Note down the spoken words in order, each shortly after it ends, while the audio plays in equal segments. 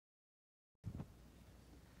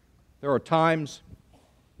There are times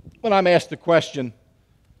when I'm asked the question,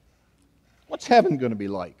 what's heaven going to be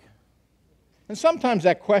like? And sometimes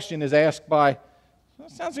that question is asked by, well,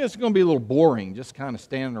 it sounds like it's going to be a little boring, just kind of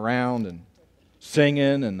standing around and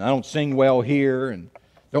singing, and I don't sing well here, and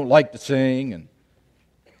don't like to sing. And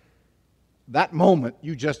that moment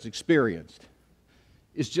you just experienced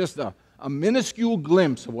is just a minuscule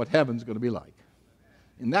glimpse of what heaven's going to be like.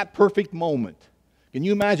 In that perfect moment, can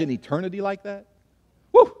you imagine eternity like that?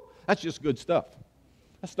 Whew, that's just good stuff.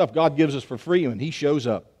 That's stuff God gives us for free when He shows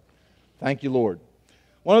up. Thank you, Lord.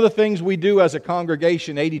 One of the things we do as a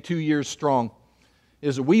congregation, 82 years strong,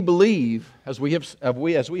 is we believe, as we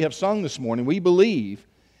have sung this morning, we believe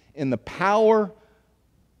in the power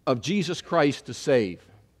of Jesus Christ to save.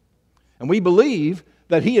 And we believe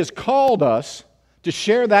that He has called us to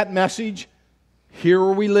share that message here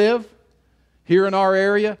where we live, here in our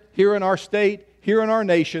area, here in our state, here in our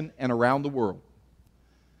nation, and around the world.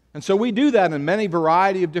 And so we do that in many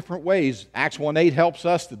variety of different ways. Acts 1:8 helps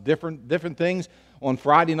us to different things. On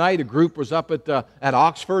Friday night, a group was up at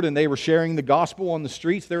Oxford, and they were sharing the gospel on the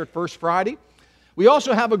streets there at First Friday. We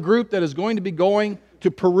also have a group that is going to be going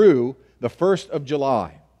to Peru the 1st of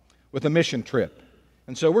July with a mission trip.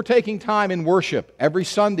 And so we're taking time in worship every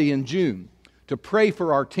Sunday in June to pray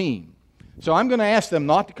for our team. So I'm going to ask them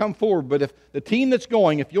not to come forward, but if the team that's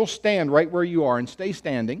going, if you'll stand right where you are and stay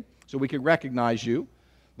standing so we can recognize you.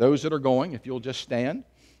 Those that are going, if you'll just stand.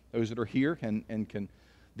 Those that are here can.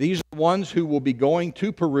 These are the ones who will be going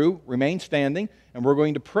to Peru. Remain standing, and we're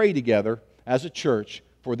going to pray together as a church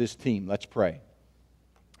for this team. Let's pray.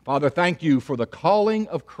 Father, thank you for the calling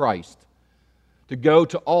of Christ to go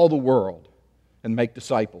to all the world and make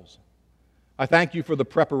disciples. I thank you for the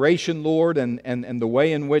preparation, Lord, and the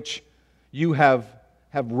way in which you have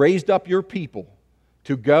raised up your people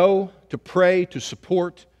to go, to pray, to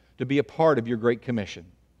support, to be a part of your Great Commission.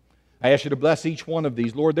 I ask you to bless each one of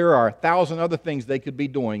these. Lord, there are 1,000 other things they could be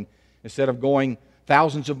doing instead of going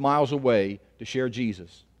thousands of miles away to share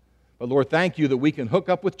Jesus. But Lord, thank you that we can hook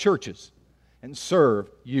up with churches and serve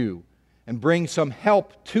you and bring some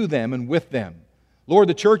help to them and with them. Lord,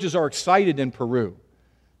 the churches are excited in Peru.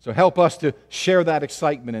 So help us to share that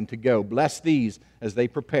excitement and to go. Bless these as they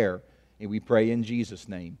prepare. And we pray in Jesus'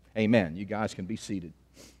 name. Amen. You guys can be seated.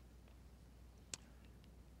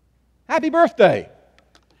 Happy birthday.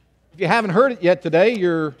 If you haven't heard it yet today,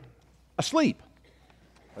 you're asleep.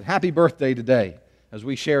 But happy birthday today as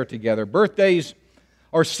we share together. Birthdays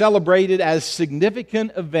are celebrated as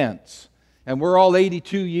significant events, and we're all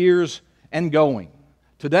 82 years and going.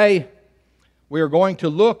 Today, we are going to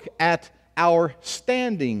look at our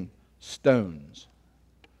standing stones.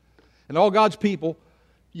 And all God's people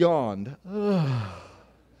yawned.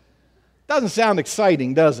 Doesn't sound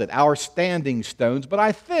exciting, does it? Our standing stones. But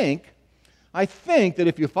I think that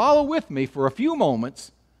if you follow with me for a few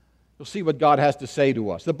moments, you'll see what God has to say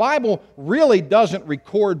to us. The Bible really doesn't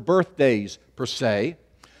record birthdays per se,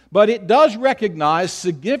 but it does recognize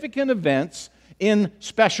significant events in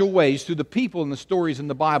special ways through the people and the stories in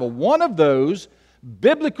the Bible. One of those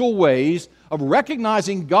biblical ways of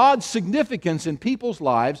recognizing God's significance in people's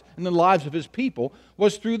lives and the lives of His people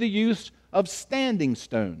was through the use of standing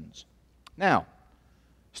stones. Now,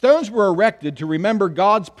 stones were erected to remember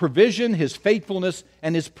God's provision, His faithfulness,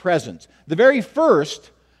 and His presence. The very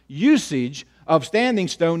first usage of standing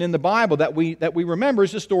stone in the Bible that we remember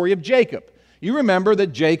is the story of Jacob. You remember that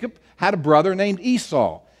Jacob had a brother named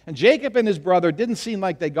Esau. And Jacob and his brother didn't seem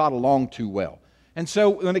like they got along too well. And so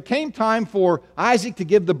when it came time for Isaac to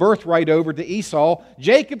give the birthright over to Esau,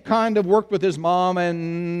 Jacob kind of worked with his mom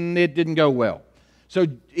and it didn't go well. So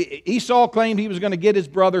Esau claimed he was going to get his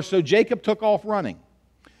brother, so Jacob took off running.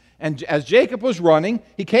 And as Jacob was running,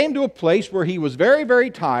 he came to a place where he was very, very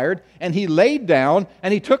tired, and he laid down,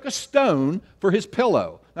 and he took a stone for his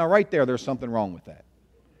pillow. Now, right there's something wrong with that.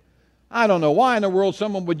 I don't know why in the world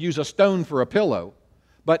someone would use a stone for a pillow,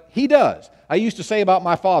 but he does. I used to say about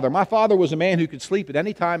my father was a man who could sleep at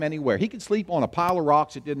any time, anywhere. He could sleep on a pile of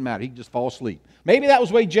rocks, it didn't matter. He could just fall asleep. Maybe that was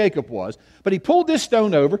the way Jacob was, but he pulled this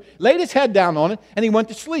stone over, laid his head down on it, and he went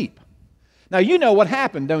to sleep. Now, you know what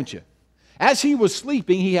happened, don't you? As he was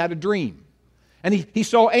sleeping, he had a dream. And he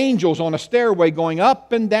saw angels on a stairway going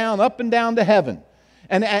up and down to heaven.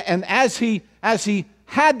 And as he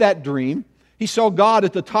had that dream, he saw God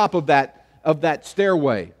at the top of that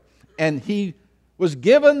stairway. And he was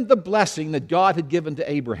given the blessing that God had given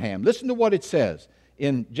to Abraham. Listen to what it says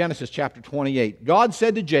in Genesis chapter 28. God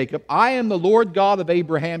said to Jacob, I am the Lord God of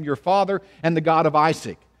Abraham, your father, and the God of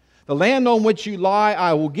Isaac. The land on which you lie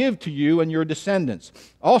I will give to you and your descendants.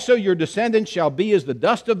 Also your descendants shall be as the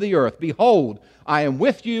dust of the earth. Behold, I am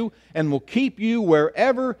with you and will keep you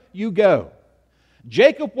wherever you go."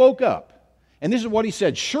 Jacob woke up, and this is what he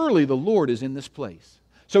said: "Surely the Lord is in this place."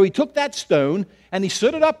 So he took that stone and he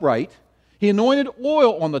stood it upright. He anointed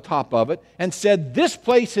oil on the top of it and said, "This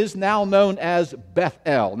place is now known as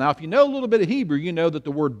Bethel." Now, if you know a little bit of Hebrew, you know that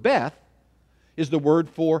the word Beth is the word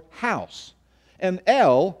for house, and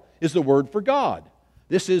El is the word for God.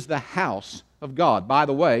 This is the house of God. By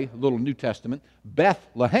the way, a little New Testament,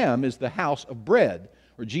 Bethlehem is the house of bread,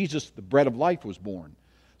 where Jesus, the bread of life, was born.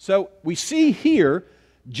 So we see here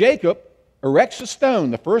Jacob erects a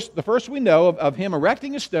stone. The first we know of him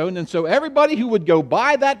erecting a stone, and so everybody who would go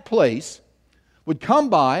by that place, would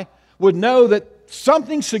come by, would know that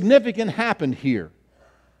something significant happened here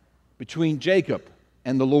between Jacob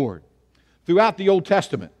and the Lord. Throughout the Old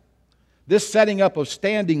Testament, this setting up of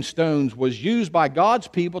standing stones was used by God's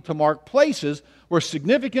people to mark places where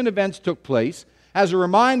significant events took place, as a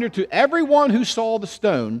reminder to everyone who saw the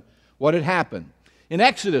stone what had happened. In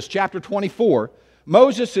Exodus chapter 24,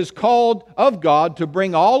 Moses is called of God to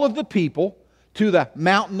bring all of the people to the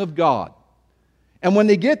mountain of God. And when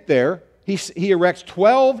they get there, he erects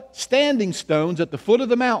 12 standing stones at the foot of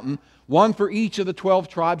the mountain, one for each of the 12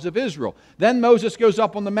 tribes of Israel. Then Moses goes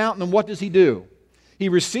up on the mountain, and what does he do? He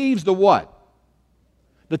receives the what?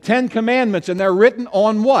 The 10 Commandments, and they're written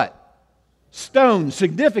on what? Stone,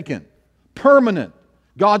 significant, permanent,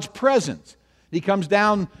 God's presence. He comes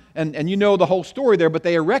down, and you know the whole story there, but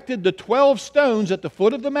they erected the 12 stones at the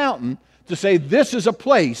foot of the mountain to say, this is a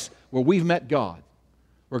place where we've met God,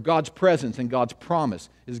 where God's presence and God's promise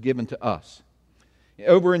is given to us.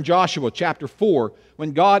 Over in Joshua chapter 4,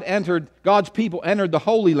 when God's people entered the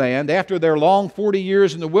Holy Land after their long 40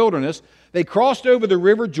 years in the wilderness, they crossed over the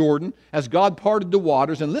river Jordan as God parted the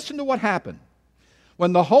waters, and listen to what happened.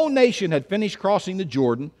 When the whole nation had finished crossing the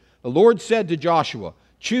Jordan, the Lord said to Joshua,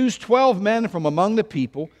 "Choose 12 men from among the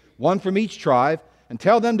people, one from each tribe, and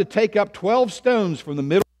tell them to take up 12 stones from the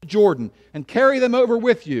middle of the Jordan and carry them over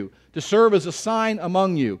with you to serve as a sign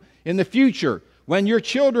among you. In the future, when your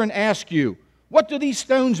children ask you, 'What do these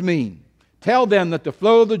stones mean?' tell them that the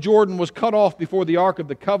flow of the Jordan was cut off before the ark of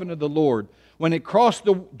the covenant of the Lord. When it crossed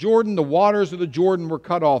the Jordan, the waters of the Jordan were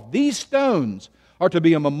cut off. These stones are to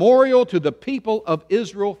be a memorial to the people of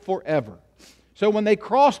Israel forever." So when they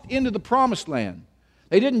crossed into the promised land,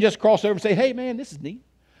 they didn't just cross over and say, "Hey man, this is neat."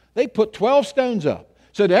 They put 12 stones up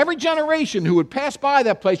so that every generation who would pass by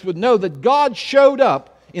that place would know that God showed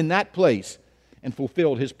up in that place and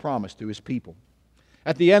fulfilled His promise to His people.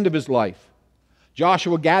 At the end of his life,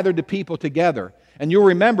 Joshua gathered the people together. And you'll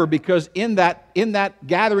remember, because in that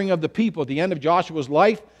gathering of the people at the end of Joshua's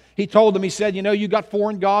life, he told them, he said, you've got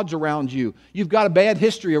foreign gods around you. You've got a bad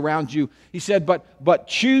history around you. He said, but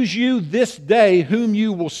choose you this day whom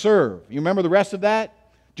you will serve. You remember the rest of that?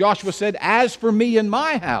 Joshua said, "As for me and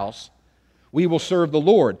my house, we will serve the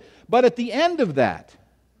Lord." But at the end of that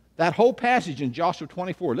whole passage in Joshua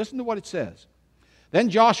 24, listen to what it says. "Then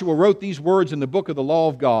Joshua wrote these words in the book of the law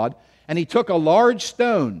of God, and he took a large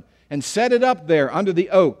stone and set it up there under the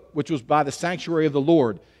oak, which was by the sanctuary of the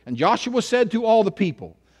Lord. And Joshua said to all the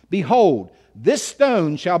people, 'Behold, this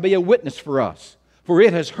stone shall be a witness for us, for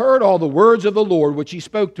it has heard all the words of the Lord which He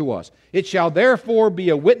spoke to us. It shall therefore be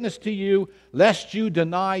a witness to you, lest you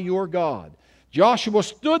deny your God.'" Joshua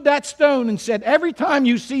stood that stone and said, every time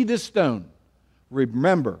you see this stone,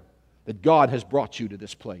 remember that God has brought you to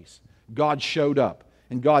this place. God showed up,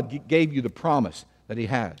 and God gave you the promise that He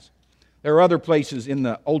has. There are other places in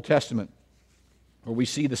the Old Testament where we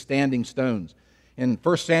see the standing stones. In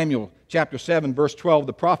 1 Samuel chapter 7, verse 12,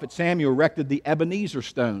 the prophet Samuel erected the Ebenezer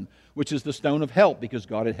stone, which is the stone of help, because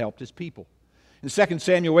God had helped His people. In 2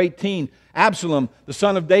 Samuel 18, Absalom, the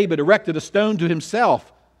son of David, erected a stone to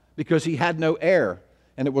himself because he had no heir,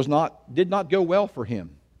 and it did not go well for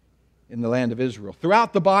him in the land of Israel.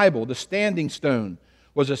 Throughout the Bible, the standing stone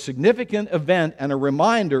was a significant event and a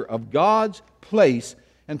reminder of God's place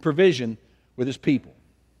and provision with His people.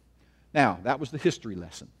 Now, that was the history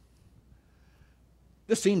lesson.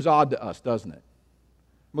 This seems odd to us, doesn't it?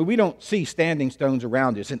 I mean, we don't see standing stones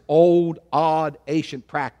around us. It's an old, odd, ancient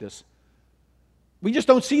practice. We just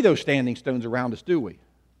don't see those standing stones around us, do we?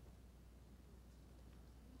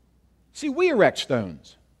 See, we erect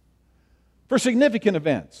stones for significant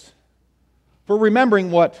events, for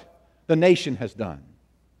remembering what the nation has done.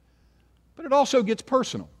 But it also gets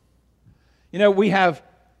personal. We have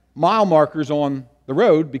mile markers on the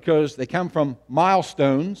road because they come from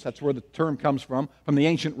milestones. That's where the term comes from the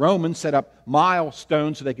ancient Romans set up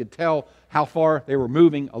milestones so they could tell how far they were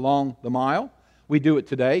moving along the mile. we do it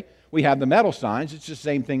today. We have the metal signs. It's the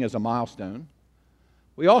same thing as a milestone.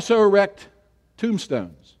 We also erect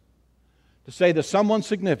tombstones to say that someone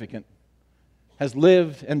significant has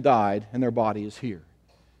lived and died and their body is here.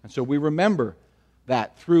 And so we remember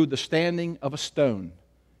that through the standing of a stone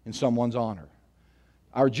in someone's honor.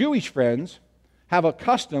 Our Jewish friends have a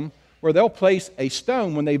custom where they'll place a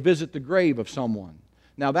stone when they visit the grave of someone.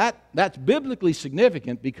 Now that's biblically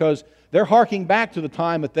significant because they're harking back to the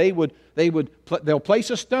time that they'll place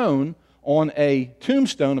a stone on a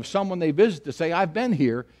tombstone of someone they visit to say, I've been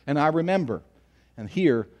here and I remember. And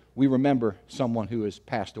here we remember someone who has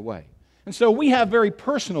passed away. And so we have very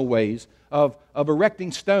personal ways of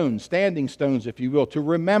erecting stones, standing stones, if you will, to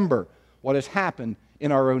remember what has happened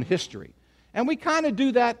in our own history. And we kind of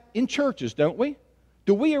do that in churches, don't we?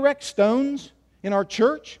 Do we erect stones in our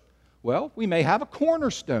church? Well, we may have a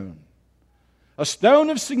cornerstone, a stone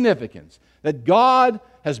of significance that God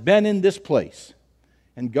has been in this place,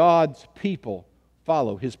 and God's people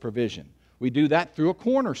follow His provision. We do that through a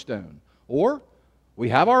cornerstone, or we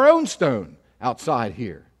have our own stone outside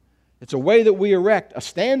here. It's a way that we erect a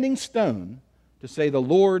standing stone to say the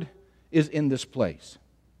Lord is in this place.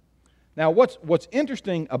 Now, what's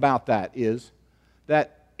interesting about that is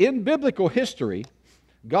that in biblical history,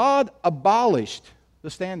 God abolished the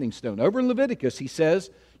standing stone. Over in Leviticus, He says,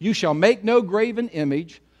 "You shall make no graven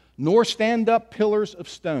image, nor stand up pillars of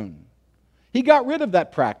stone." He got rid of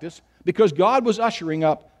that practice because God was ushering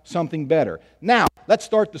up something better. Now, let's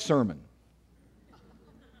start the sermon.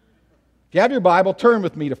 If you have your Bible, turn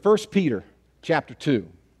with me to 1 Peter chapter 2.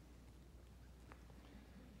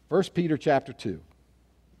 1 Peter chapter 2.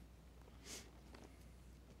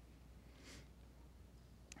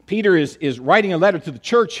 Peter is writing a letter to the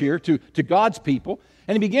church here, to God's people,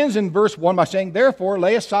 and he begins in verse 1 by saying, "Therefore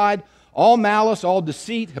lay aside all malice, all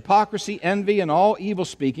deceit, hypocrisy, envy, and all evil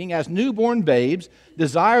speaking. As newborn babes,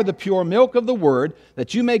 desire the pure milk of the word,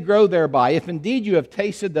 that you may grow thereby, if indeed you have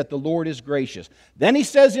tasted that the Lord is gracious." Then he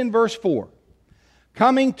says in verse 4,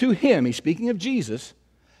 "Coming to Him," he's speaking of Jesus,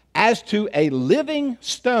 "as to a living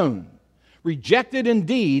stone, rejected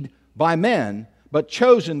indeed by men, but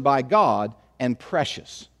chosen by God and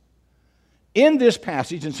precious." In this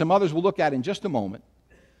passage, and some others we'll look at in just a moment,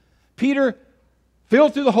 Peter,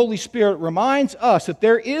 filled through the Holy Spirit, reminds us that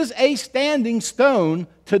there is a standing stone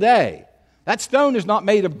today. That stone is not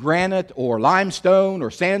made of granite or limestone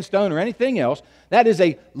or sandstone or anything else. That is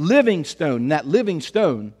a living stone, and that living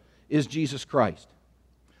stone is Jesus Christ.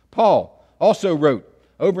 Paul also wrote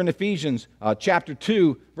over in Ephesians chapter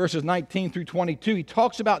 2, verses 19 through 22, he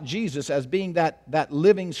talks about Jesus as being that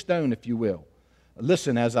living stone, if you will.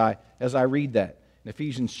 Listen as I read that in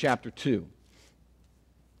Ephesians chapter 2.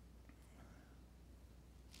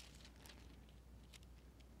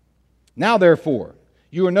 "Now therefore,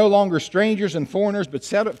 you are no longer strangers and foreigners, but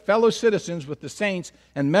fellow citizens with the saints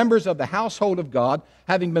and members of the household of God,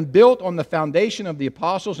 having been built on the foundation of the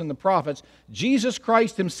apostles and the prophets, Jesus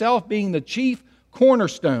Christ Himself being the chief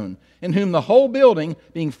cornerstone, in whom the whole building,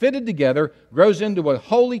 being fitted together, grows into a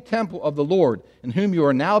holy temple of the Lord, in whom you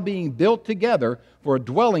are now being built together for a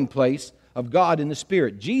dwelling place of God in the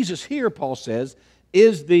Spirit." Jesus here, Paul says,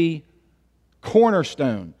 is the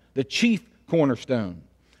cornerstone, the chief cornerstone.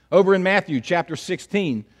 Over in Matthew chapter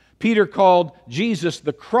 16, Peter called Jesus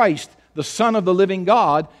the Christ, the Son of the living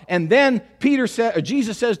God, and then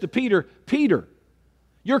Jesus says to Peter, "Peter,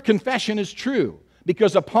 your confession is true,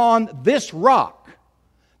 because upon this rock,"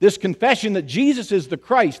 this confession that Jesus is the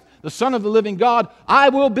Christ, the Son of the living God, "I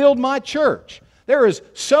will build my church." There is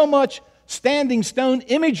so much standing stone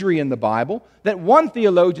imagery in the Bible that one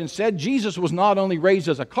theologian said Jesus was not only raised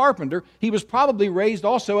as a carpenter, He was probably raised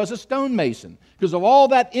also as a stonemason because of all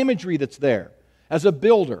that imagery that's there. As a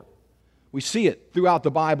builder, we see it throughout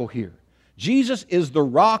the Bible here. Jesus is the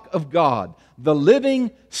rock of God, the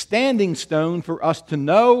living standing stone for us to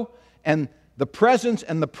know, and the presence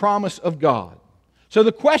and the promise of God. So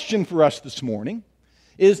the question for us this morning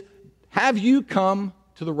is, have you come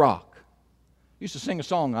to the rock? I used to sing a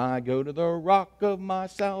song, "I go to the rock of my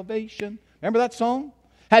salvation." Remember that song?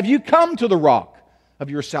 Have you come to the rock of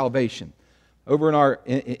your salvation? Over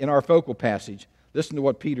in our focal passage, listen to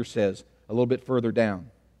what Peter says a little bit further down.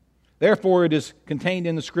 "Therefore it is contained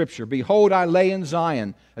in the Scripture, Behold, I lay in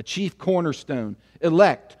Zion a chief cornerstone,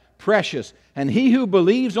 elect, precious, and he who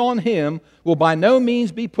believes on Him will by no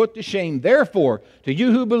means be put to shame. Therefore, to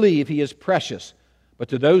you who believe, He is precious. But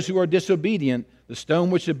to those who are disobedient, the stone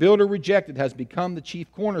which the builder rejected has become the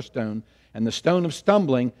chief cornerstone, and the stone of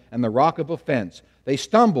stumbling and the rock of offense. They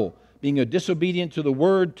stumble, being disobedient to the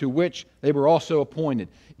word to which they were also appointed."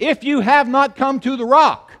 If you have not come to the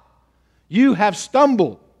rock, you have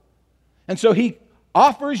stumbled. And so he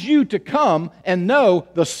offers you to come and know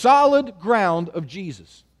the solid ground of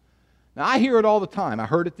Jesus. Now, I hear it all the time. I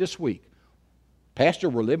heard it this week. Pastor,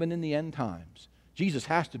 we're living in the end times. Jesus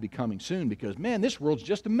has to be coming soon because, man, this world's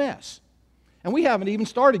just a mess. And we haven't even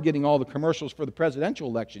started getting all the commercials for the presidential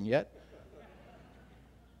election yet.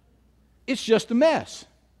 It's just a mess.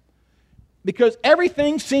 Because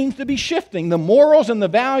everything seems to be shifting. The morals and the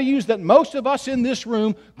values that most of us in this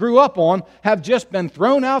room grew up on have just been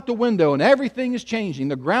thrown out the window, and everything is changing.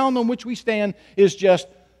 The ground on which we stand is just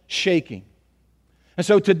shaking. And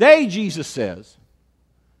so today Jesus says,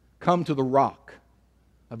 come to the rock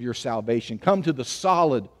of your salvation. Come to the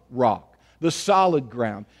solid rock, the solid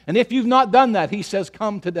ground. And if you've not done that, he says,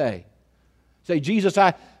 come today. Say, Jesus,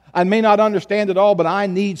 I may not understand it all, but I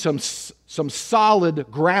need some solid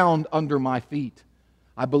ground under my feet.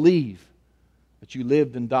 I believe that you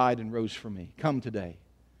lived and died and rose for me. Come today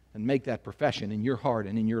and make that profession in your heart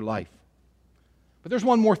and in your life. But there's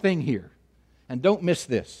one more thing here, and don't miss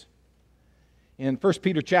this. In 1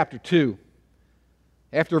 Peter chapter 2,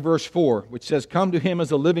 after verse 4, which says, come to him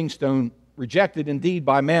as a living stone, rejected indeed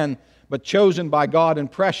by men, but chosen by God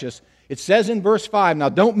and precious. It says in verse 5, now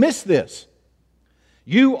don't miss this.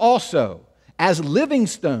 You also, as living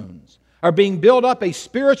stones, are being built up a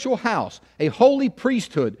spiritual house, a holy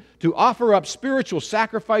priesthood, to offer up spiritual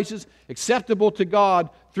sacrifices acceptable to God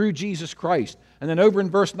through Jesus Christ. And then over in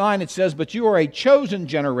verse 9 it says, but you are a chosen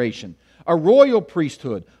generation, a royal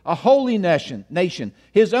priesthood, a holy nation,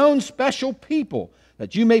 his own special people,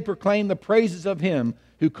 that you may proclaim the praises of him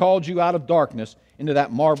who called you out of darkness into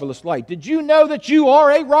that marvelous light. Did you know that you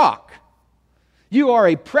are a rock? You are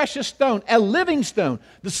a precious stone, a living stone.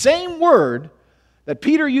 The same word that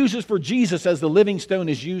Peter uses for Jesus as the living stone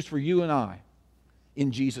is used for you and I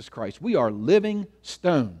in Jesus Christ. We are living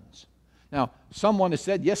stones. Now, someone has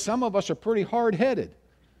said, yes, some of us are pretty hard-headed.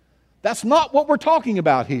 That's not what we're talking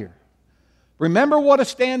about here. Remember what a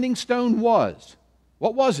standing stone was.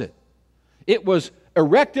 What was it? It was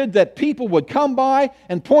erected that people would come by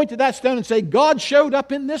and point to that stone and say, God showed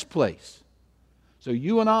up in this place. So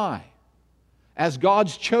you and I, as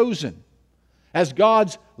God's chosen, as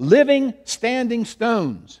God's living, standing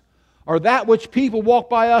stones, are that which people walk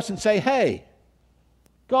by us and say, hey,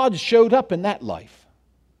 God showed up in that life.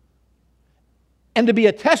 And to be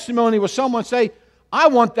a testimony with someone say, I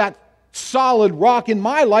want that solid rock in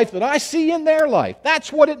my life that I see in their life.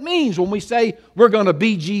 That's what it means when we say we're going to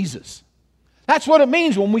be Jesus. That's what it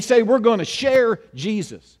means when we say we're going to share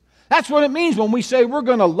Jesus. That's what it means when we say we're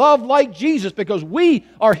going to love like Jesus, because we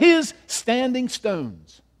are his standing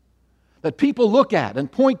stones that people look at and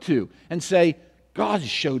point to and say, God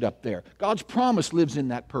showed up there. God's promise lives in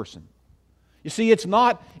that person. You see, it's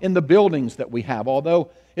not in the buildings that we have,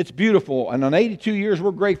 although it's beautiful. And on 82 years,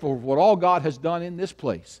 we're grateful for what all God has done in this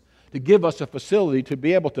place to give us a facility to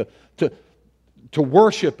be able to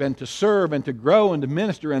worship and to serve and to grow and to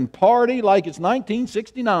minister and party like it's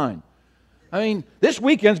 1969. I mean, this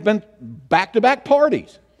weekend's been back-to-back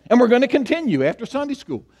parties, and we're going to continue after Sunday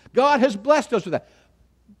school. God has blessed us with that.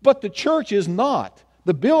 But the church is not,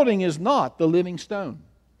 the building is not the living stone.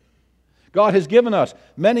 God has given us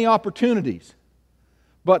many opportunities,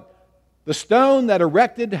 but the stone that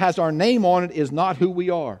erected has our name on it is not who we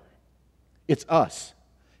are. It's us,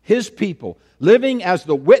 his people, living as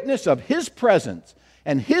the witness of his presence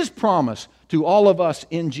and his promise to all of us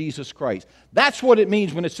in Jesus Christ. That's what it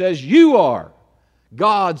means when it says you are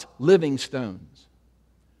God's living stones.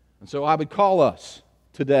 And so I would call us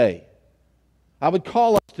today,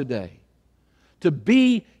 to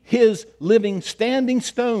be his living, standing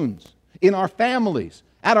stones in our families,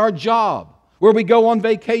 at our job, where we go on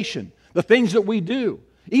vacation, the things that we do.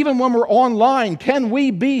 Even when we're online, can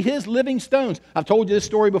we be his living stones? I've told you this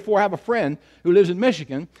story before. I have a friend who lives in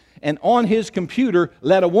Michigan, and on his computer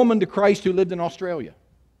led a woman to Christ who lived in Australia.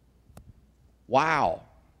 Wow,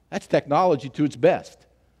 that's technology to its best.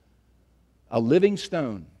 A living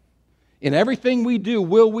stone. In everything we do,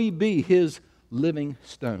 will we be his living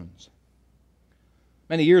stones?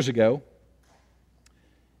 Many years ago,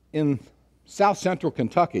 in south central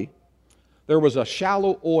Kentucky, there was a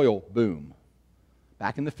shallow oil boom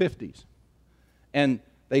back in the 50s. And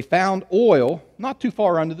they found oil not too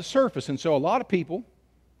far under the surface, and so a lot of people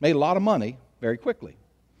made a lot of money very quickly.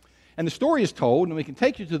 And the story is told, and we can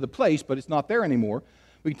take you to the place, but it's not there anymore.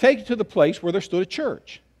 We can take you to the place where there stood a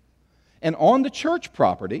church. And on the church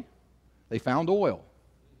property, they found oil.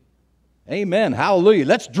 Amen. Hallelujah.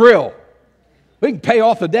 Let's drill. We can pay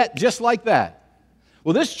off the debt just like that.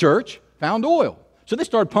 Well, this church found oil. So they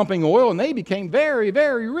started pumping oil, and they became very,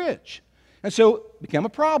 very rich. And so it became a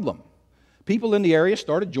problem. People in the area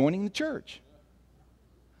started joining the church.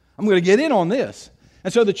 I'm going to get in on this.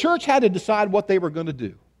 And so the church had to decide what they were going to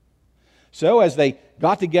do. So as they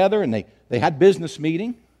got together and they had business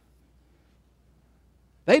meeting,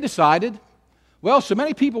 they decided, well, so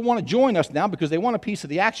many people want to join us now because they want a piece of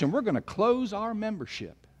the action. We're going to close our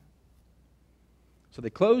membership. So they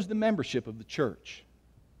closed the membership of the church.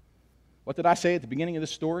 What did I say at the beginning of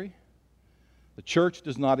this story? The church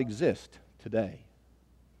does not exist today.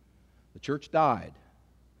 The church died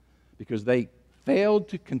because they failed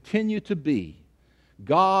to continue to be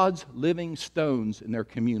God's living stones in their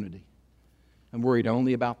community and worried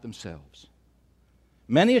only about themselves.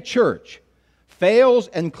 Many a church fails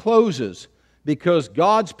and closes because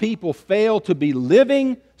God's people fail to be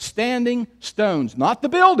living, standing stones. Not the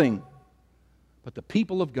building, but the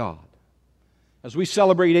people of God. As we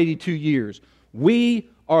celebrate 82 years, we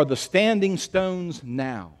are the standing stones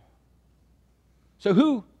now. So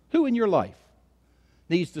who in your life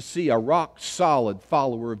needs to see a rock-solid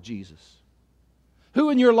follower of Jesus? Who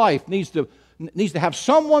in your life needs to have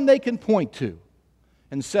someone they can point to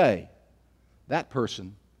and say, that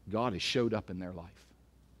person, God has showed up in their life?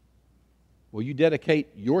 Will you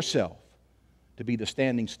dedicate yourself to be the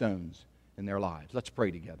standing stones in their lives? Let's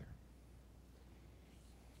pray together.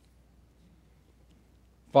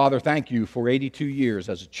 Father, thank you for 82 years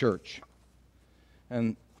as a church.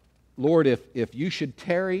 And Lord, if you should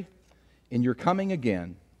tarry in your coming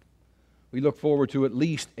again, we look forward to at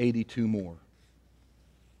least 82 more.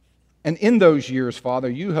 And in those years, Father,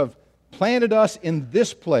 you have planted us in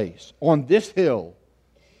this place, on this hill.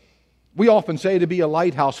 We often say to be a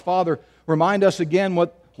lighthouse. Father, remind us again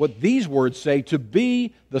what these words say, to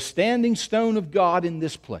be the standing stone of God in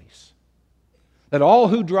this place. That all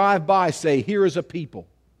who drive by say, here is a people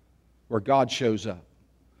where God shows up,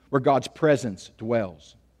 where God's presence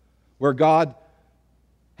dwells, where God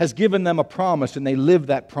has given them a promise and they live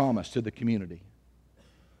that promise to the community.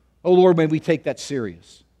 Oh Lord, may we take that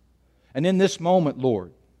serious. And in this moment,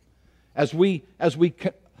 Lord, as we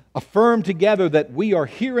affirm together that we are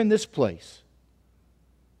here in this place,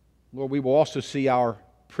 Lord, we will also see our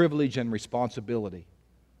privilege and responsibility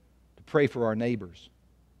to pray for our neighbors,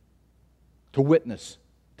 to witness,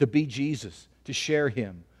 to be Jesus, to share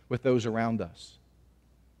Him with those around us,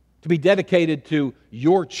 to be dedicated to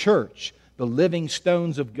your church, the living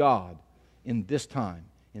stones of God in this time,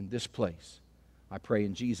 in this place. I pray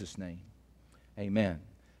in Jesus' name. Amen.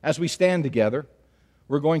 As we stand together,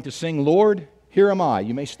 we're going to sing, Lord, Here Am I.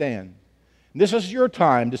 You may stand. And this is your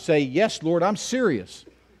time to say, yes, Lord, I'm serious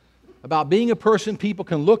about being a person people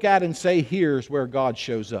can look at and say, here's where God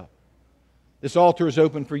shows up. This altar is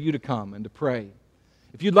open for you to come and to pray.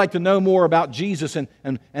 If you'd like to know more about Jesus and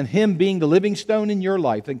Him being the living stone in your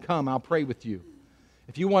life, then come, I'll pray with you.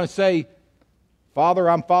 If you want to say, Father,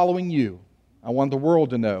 I'm following you, I want the world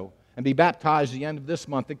to know, and be baptized at the end of this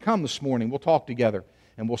month, then come this morning. We'll talk together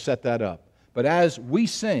and we'll set that up. But as we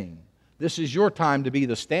sing, this is your time to be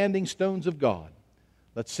the standing stones of God.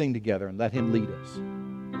 Let's sing together and let Him lead us.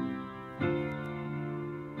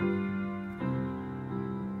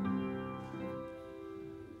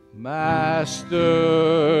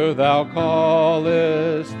 Master, thou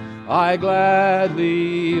callest, I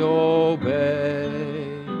gladly obey.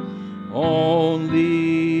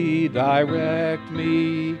 Only direct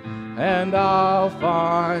me, and I'll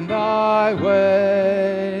find thy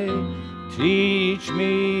way. Teach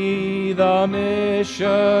me the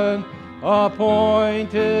mission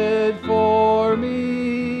appointed for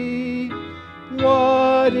me.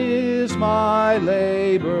 What is my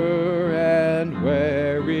labor and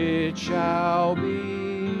where it shall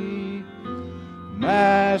be?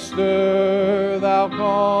 Master, thou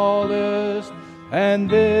callest, and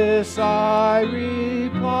this I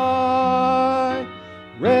reply,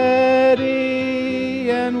 ready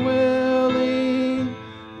and willing,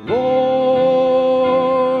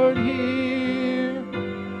 Lord, hear.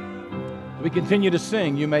 We continue to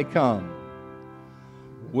sing, you may come.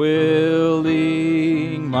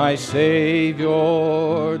 Willing, my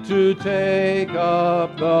Savior, to take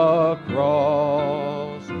up the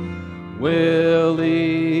cross,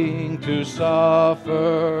 willing to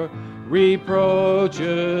suffer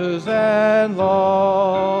reproaches and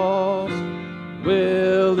loss,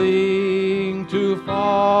 willing to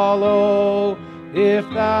follow if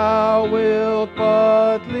thou wilt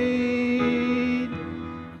but lead.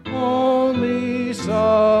 Only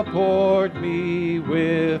support me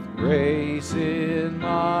with grace in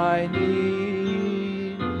my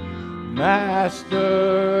need.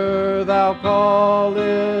 Master, thou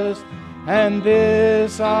callest, and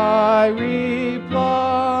this I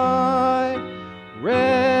reply,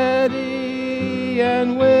 ready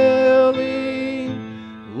and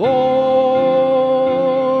willing,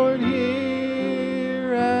 Lord,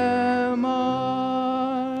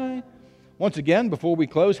 once again, before we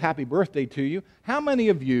close, happy birthday to you. How many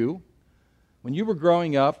of you, when you were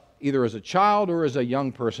growing up, either as a child or as a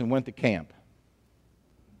young person, went to camp?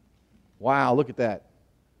 Wow, look at that.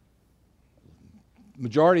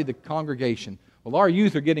 Majority of the congregation. Well, our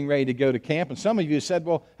youth are getting ready to go to camp, and some of you said,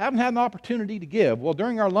 well, haven't had an opportunity to give. Well,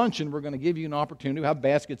 during our luncheon, we're going to give you an opportunity. We'll have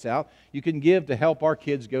baskets out. You can give to help our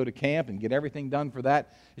kids go to camp and get everything done for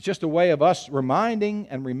that. It's just a way of us reminding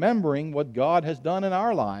and remembering what God has done in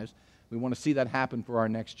our lives. We want to see that happen for our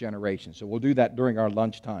next generation. So we'll do that during our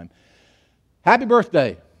lunchtime. Happy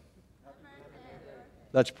birthday.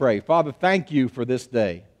 Let's pray. Father, thank you for this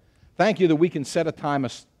day. Thank you that we can set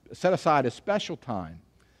aside a special time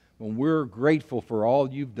when we're grateful for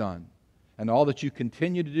all you've done and all that you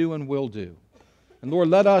continue to do and will do. And Lord,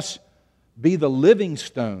 let us be the living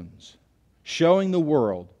stones showing the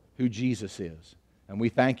world who Jesus is. And we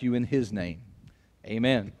thank you in His name.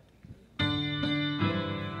 Amen.